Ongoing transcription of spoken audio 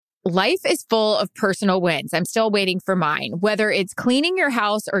Life is full of personal wins. I'm still waiting for mine. Whether it's cleaning your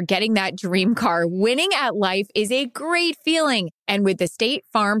house or getting that dream car, winning at life is a great feeling. And with the State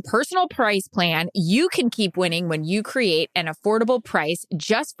Farm Personal Price Plan, you can keep winning when you create an affordable price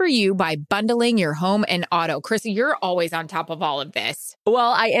just for you by bundling your home and auto. Krista, you're always on top of all of this.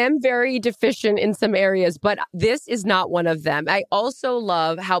 Well, I am very deficient in some areas, but this is not one of them. I also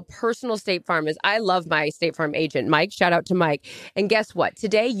love how personal State Farm is. I love my State Farm agent, Mike. Shout out to Mike. And guess what?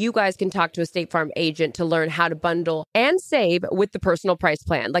 Today, you guys can talk to a State Farm agent to learn how to bundle and save with the Personal Price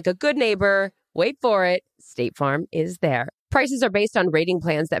Plan. Like a good neighbor, wait for it, State Farm is there. Prices are based on rating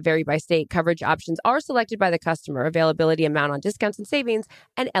plans that vary by state. Coverage options are selected by the customer. Availability, amount on discounts and savings,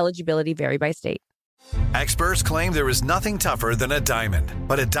 and eligibility vary by state. Experts claim there is nothing tougher than a diamond.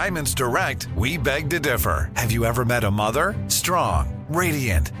 But at Diamonds Direct, we beg to differ. Have you ever met a mother? Strong,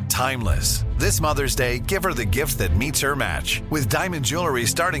 radiant, timeless. This Mother's Day, give her the gift that meets her match. With diamond jewelry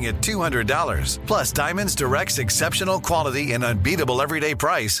starting at $200. Plus Diamonds Direct's exceptional quality and unbeatable everyday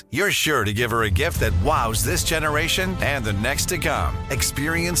price, you're sure to give her a gift that wows this generation and the next to come.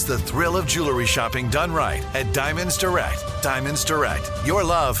 Experience the thrill of jewelry shopping done right at Diamonds Direct. Diamonds Direct. Your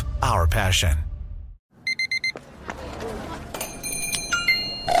love, our passion.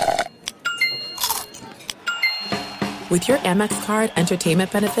 With your Amex card,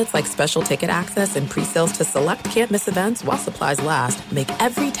 entertainment benefits like special ticket access and pre-sales to select can't-miss events while supplies last make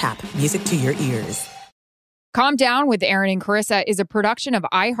every tap music to your ears. Calm Down with Aaron and Carissa is a production of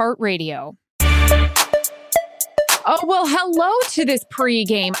iHeartRadio. Oh, well, hello to this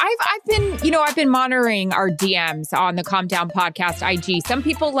pregame. I've been monitoring our DMs on the Calm Down podcast IG. Some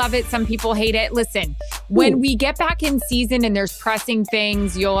people love it. Some people hate it. Listen, when we get back in season and there's pressing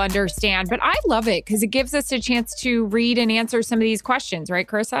things, you'll understand. But I love it because it gives us a chance to read and answer some of these questions. Right,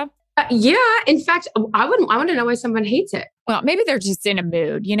 Carissa? Yeah. In fact, I want to know why someone hates it. Well, maybe they're just in a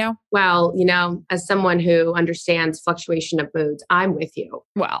mood, you know? Well, as someone who understands fluctuation of moods, I'm with you.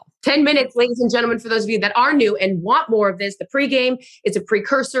 Well, 10 minutes, ladies and gentlemen, for those of you that are new and want more of this, the pregame is a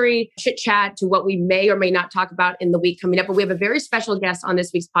precursory chit chat to what we may or may not talk about in the week coming up. But we have a very special guest on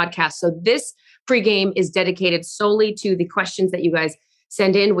this week's podcast. So this pregame is dedicated solely to the questions that you guys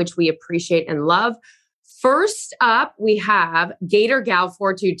send in, which we appreciate and love. First up, we have Gator Gal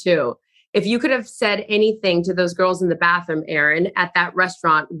 422. If you could have said anything to those girls in the bathroom, Aaron, at that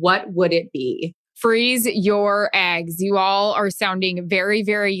restaurant, what would it be? Freeze your eggs. You all are sounding very,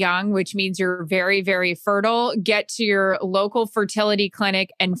 very young, which means you're very, very fertile. Get to your local fertility clinic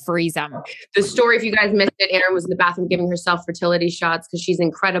and freeze them. The story, if you guys missed it, Aaron was in the bathroom giving herself fertility shots because she's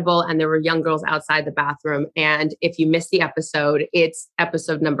incredible. And there were young girls outside the bathroom. And if you missed the episode, it's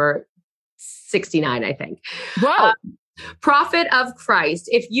episode number 69, I think. Whoa. Prophet of Christ.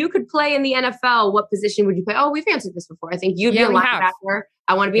 If you could play in the NFL, what position would you play? Oh, we've answered this before. I think you'd be a linebacker.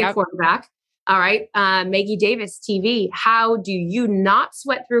 I want to be a quarterback. All right. Maggie Davis, TV. How do you not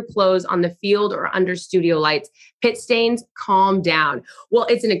sweat through clothes on the field or under studio lights? Pit stains, calm down. Well,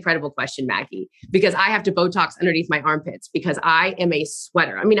 it's an incredible question, Maggie, because I have to Botox underneath my armpits because I am a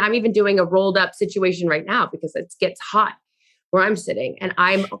sweater. I mean, I'm even doing a rolled up situation right now because it gets hot where I'm sitting and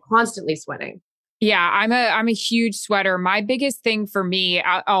I'm constantly sweating. Yeah, I'm a huge sweater. My biggest thing for me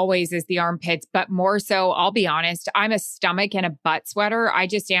always is the armpits, but more so, I'll be honest, I'm a stomach and a butt sweater. I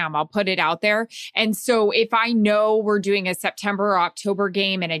just am. I'll put it out there. And so if I know we're doing a September or October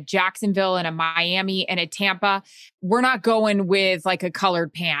game in a Jacksonville and a Miami and a Tampa, we're not going with like a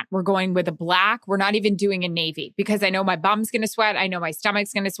colored pant. We're going with a black. We're not even doing a navy because I know my bum's going to sweat. I know my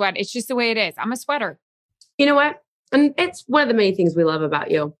stomach's going to sweat. It's just the way it is. I'm a sweater. You know what? And it's one of the many things we love about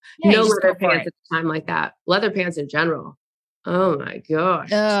you. Yeah, no you leather pants at a time like that. Leather pants in general. Oh my gosh.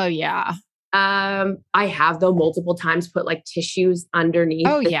 Oh yeah. I have though multiple times put like tissues underneath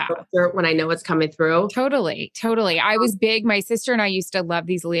the shirt when I know it's coming through. Totally. I was big. My sister and I used to love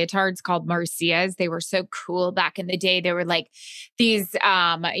these leotards called Marcias. They were so cool back in the day. They were like these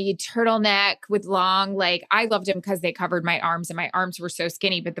turtleneck with long, like I loved them because they covered my arms and my arms were so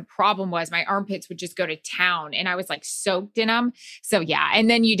skinny. But the problem was my armpits would just go to town and I was like soaked in them. So yeah. And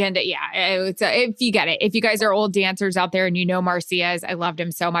then you'd end up, if you get it, if you guys are old dancers out there and you know Marcias, I loved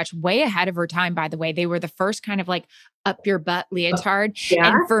them so much. Way ahead of her time, by the way. They were the first kind of like up your butt leotard. Yeah.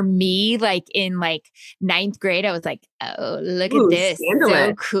 And for me, like in like 9th grade, I was like, oh, look at this.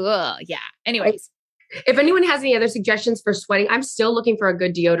 So cool. Yeah. Anyways. If anyone has any other suggestions for sweating, I'm still looking for a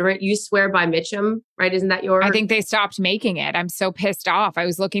good deodorant. You swear by Mitchum, right? Isn't that yours? I think they stopped making it. I'm so pissed off. I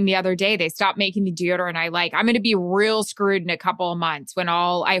was looking the other day. They stopped making the deodorant I like. I'm going to be real screwed in a couple of months when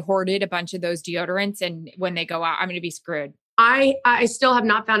I hoarded a bunch of those deodorants. And when they go out, I'm going to be screwed. I still have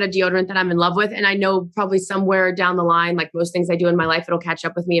not found a deodorant that I'm in love with. And I know probably somewhere down the line, like most things I do in my life, it'll catch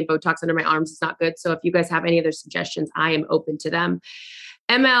up with me, and Botox under my arms is not good. So if you guys have any other suggestions, I am open to them.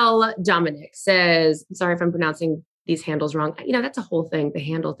 ML Dominic says, I'm sorry if I'm pronouncing these handles wrong. That's a whole thing, the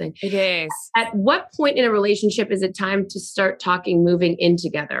handle thing. It is. At what point in a relationship is it time to start talking moving in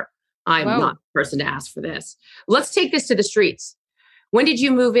together? I'm not the person to ask for this. Let's take this to the streets. When did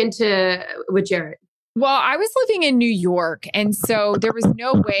you move into with Jared? Well, I was living in New York, and so there was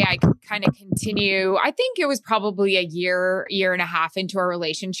no way I could kind of continue. I think it was probably a year and a half into our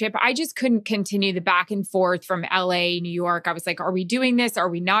relationship. I just couldn't continue the back and forth from LA, New York. I was like, are we doing this? Are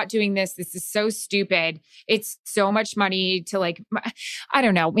we not doing this? This is so stupid. It's so much money to I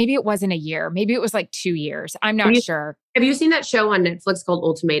don't know. Maybe it wasn't a year. Maybe it was like 2 years. I'm not sure. Have you seen that show on Netflix called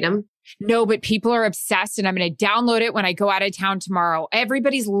Ultimatum? No, but people are obsessed, and I'm going to download it when I go out of town tomorrow.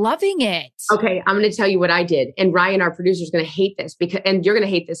 Everybody's loving it. Okay, I'm going to tell you what I did. And Ryan, our producer, is going to hate this and you're going to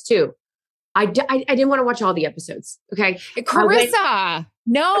hate this too. I didn't want to watch all the episodes. Okay. Carissa,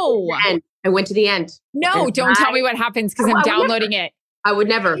 no. I went to the end. No, don't tell me what happens because I'm downloading it. I would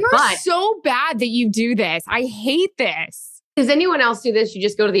never. You're so bad that you do this. I hate this. Does anyone else do this? You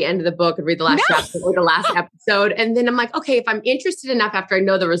just go to the end of the book and read the last chapter or the last episode. And then I'm like, okay, if I'm interested enough after I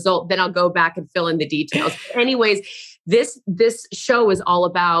know the result, then I'll go back and fill in the details. Anyways, this show is all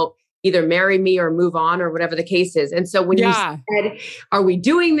about either marry me or move on or whatever the case is. And so when you said, are we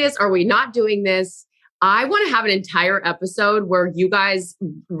doing this? Are we not doing this? I want to have an entire episode where you guys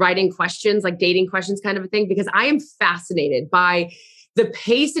writing questions, like dating questions kind of a thing, because I am fascinated by the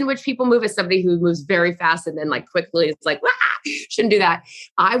pace in which people move as somebody who moves very fast and then quickly it's shouldn't do that.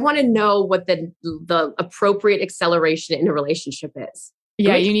 I want to know what the appropriate acceleration in a relationship is.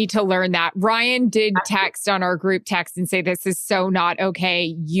 Yeah, you need to learn that. Ryan did text on our group text and say, this is so not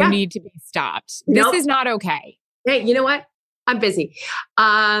okay. You need to be stopped. This is not okay. Hey, you know what? I'm busy.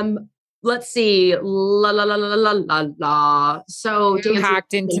 Let's see. So you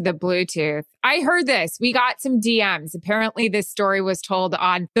hacked into the Bluetooth. I heard this. We got some DMs. Apparently this story was told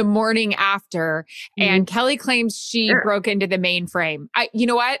on the morning after, and Kelly claims she broke into the mainframe. You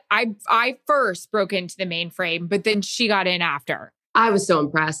know what? I first broke into the mainframe, but then she got in after. I was so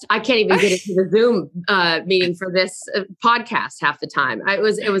impressed. I can't even get into the Zoom meeting for this podcast half the time. It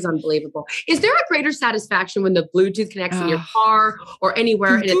was unbelievable. Is there a greater satisfaction when the Bluetooth connects in your car or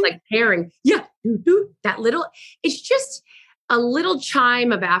anywhere and it's pairing? Yeah, that little. It's just a little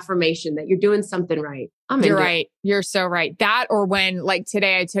chime of affirmation that you're doing something right. You're right. You're so right. That, or when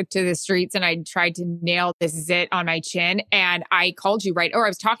today I took to the streets and I tried to nail this zit on my chin and I called you I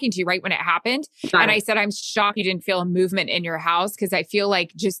was talking to you right when it happened. I said, I'm shocked you didn't feel a movement in your house because I feel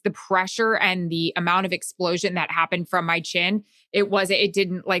like just the pressure and the amount of explosion that happened from my chin, it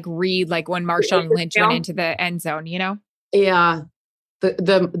didn't read like when Marshawn Lynch went into the end zone, Yeah.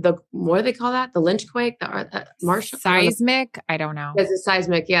 The what do they call that? The Lynch quake? Seismic? I don't know. There's a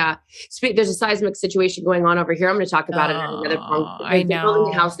seismic, yeah. There's a seismic situation going on over here. I'm going to talk about it in another point. I know.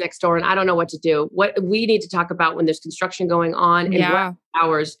 Building a house next door, and I don't know what to do. What we need to talk about when there's construction going on and what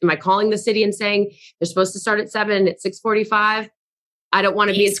hours. Am I calling the city and saying they're supposed to start at 7 at 6:45? I don't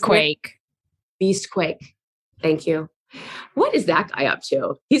want to be a Beastquake. Beastquake. Thank you. What is that guy up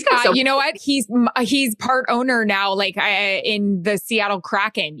to? He's got you know what? He's part owner now, in the Seattle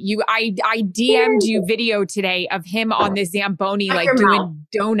Kraken. I DM'd you video today of him on the Zamboni, doing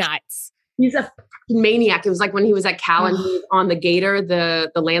donuts. He's a maniac. It was like when he was at Cal and he was on the Gator, the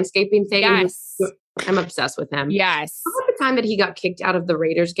landscaping thing. Yes. I'm obsessed with him. Yes. How about the time that he got kicked out of the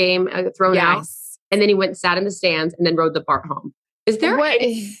Raiders game, thrown out, and then he went and sat in the stands and then rode the BART home? Is there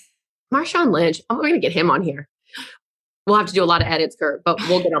Marshawn Lynch? Oh, we're going to get him on here. We'll have to do a lot of edits, Kurt, but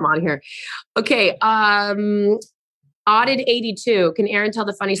we'll get him on here. Okay. Audit82. Can Aaron tell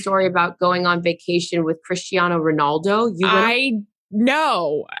the funny story about going on vacation with Cristiano Ronaldo?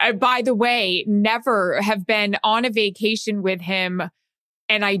 No. By the way, never have been on a vacation with him.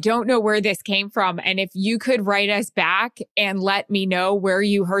 And I don't know where this came from. And if you could write us back and let me know where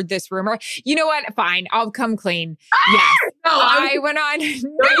you heard this rumor. You know what? Fine. I'll come clean. Yes. I went on.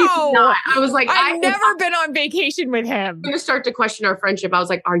 No. I was like, I've never been on vacation with him. I'm going to start to question our friendship. I was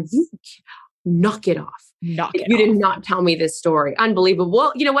like, knock it off. You did not tell me this story. Unbelievable.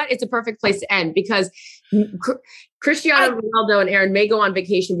 Well, you know what? It's a perfect place to end because Cristiano Ronaldo and Aaron may go on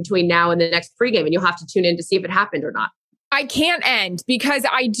vacation between now and the next pregame, and you'll have to tune in to see if it happened or not. I can't end because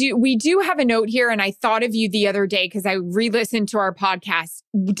we do have a note here, and I thought of you the other day because I re-listened to our podcast.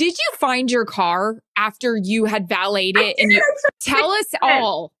 Did you find your car after you had valeted it? And tell us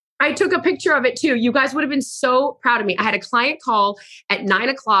all. I took a picture of it too. You guys would have been so proud of me. I had a client call at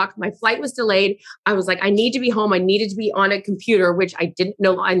 9:00. My flight was delayed. I was like, I need to be home. I needed to be on a computer, which I didn't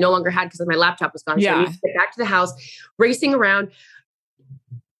know I no longer had because my laptop was gone. So I needed to get back to the house, racing around.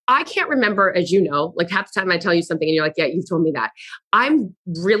 I can't remember, as you know, like half the time I tell you something and you're like, yeah, you've told me that. I'm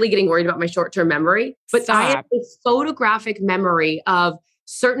really getting worried about my short-term memory, but I have a photographic memory of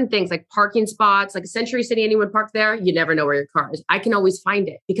certain things like parking spots, like Century City, anyone parked there, you never know where your car is. I can always find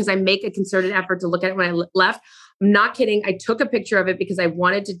it because I make a concerted effort to look at it when I left. I'm not kidding. I took a picture of it because I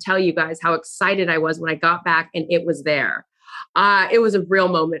wanted to tell you guys how excited I was when I got back and it was there. It was a real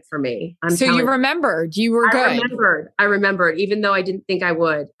moment for me. So you remembered, you were good. I remembered, even though I didn't think I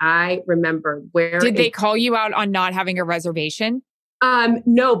would. I remembered where. Did they call you out on not having a reservation?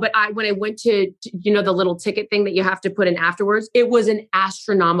 No, but when I went to, the little ticket thing that you have to put in afterwards, it was an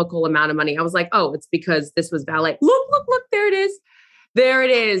astronomical amount of money. I was like, oh, it's because this was valet. Look, there it is. There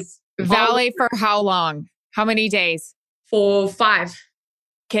it is. Valet for how long? How many days? 5.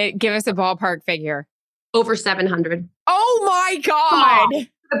 Okay, give us a ballpark figure. Over 700. Oh my God.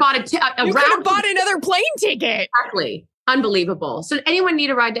 I bought you could have bought another plane ticket. Exactly. Unbelievable. So anyone need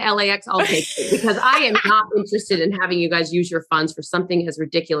a ride to LAX? I'll take it because I am not interested in having you guys use your funds for something as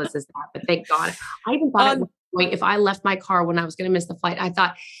ridiculous as that. But thank God. I even thought at one point, if I left my car when I was going to miss the flight, I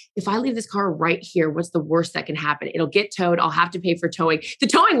thought, if I leave this car right here, what's the worst that can happen? It'll get towed. I'll have to pay for towing. The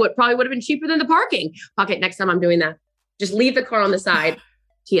towing probably would have been cheaper than the parking. Okay, next time I'm doing that. Just leave the car on the side.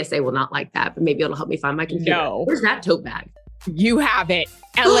 TSA will not like that, but maybe it'll help me find my computer. No. Where's that tote bag? You have it.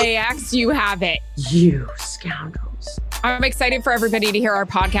 LAX, you have it. You scoundrels. I'm excited for everybody to hear our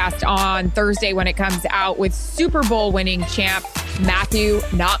podcast on Thursday when it comes out with Super Bowl winning champ Matthew,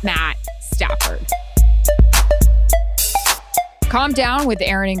 not Matt, Stafford. Calm Down with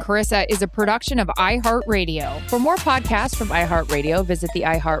Aaron and Carissa is a production of iHeartRadio. For more podcasts from iHeartRadio, visit the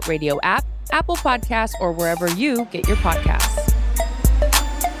iHeartRadio app, Apple Podcasts, or wherever you get your podcasts.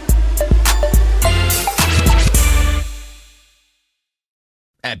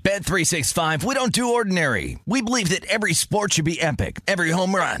 At Bet365, we don't do ordinary. We believe that every sport should be epic. Every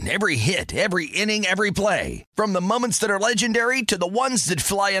home run, every hit, every inning, every play. From the moments that are legendary to the ones that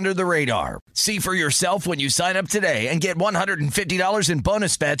fly under the radar. See for yourself when you sign up today and get $150 in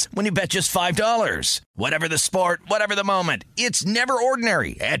bonus bets when you bet just $5. Whatever the sport, whatever the moment, it's never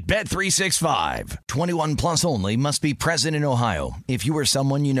ordinary at Bet365. 21 plus only. Must be present in Ohio. If you or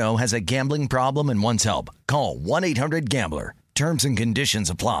someone you know has a gambling problem and wants help, call 1-800-GAMBLER. Terms and conditions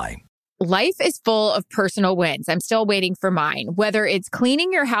apply. Life is full of personal wins. I'm still waiting for mine. Whether it's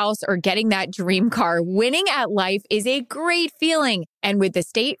cleaning your house or getting that dream car, winning at life is a great feeling. And with the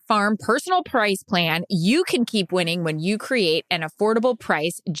State Farm Personal Price Plan, you can keep winning when you create an affordable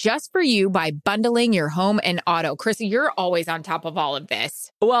price just for you by bundling your home and auto. Chrissy, you're always on top of all of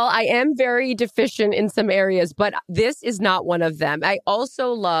this. Well, I am very deficient in some areas, but this is not one of them. I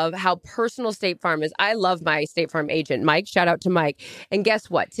also love how personal State Farm is. I love my State Farm agent, Mike. Shout out to Mike. And guess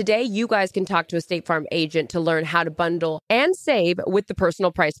what? Today, you guys can talk to a State Farm agent to learn how to bundle and save with the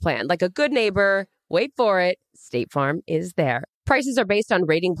Personal Price Plan. Like a good neighbor, wait for it, State Farm is there. Prices are based on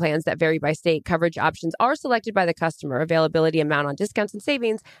rating plans that vary by state. Coverage options are selected by the customer. Availability, amount on discounts and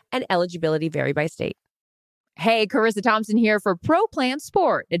savings, and eligibility vary by state. Hey, Carissa Thompson here for Pro Plan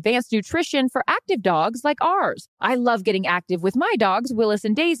Sport, advanced nutrition for active dogs like ours. I love getting active with my dogs, Willis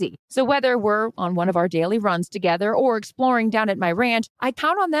and Daisy. So whether we're on one of our daily runs together or exploring down at my ranch, I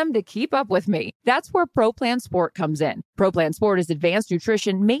count on them to keep up with me. That's where Pro Plan Sport comes in. Pro Plan Sport is advanced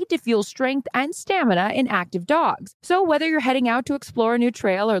nutrition made to fuel strength and stamina in active dogs. So whether you're heading out to explore a new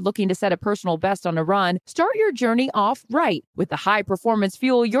trail or looking to set a personal best on a run, start your journey off right with the high performance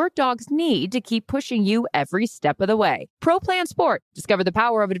fuel your dogs need to keep pushing you every step of the way. Pro Plan Sport. Discover the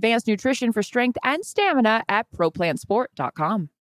power of advanced nutrition for strength and stamina at ProPlansport.com.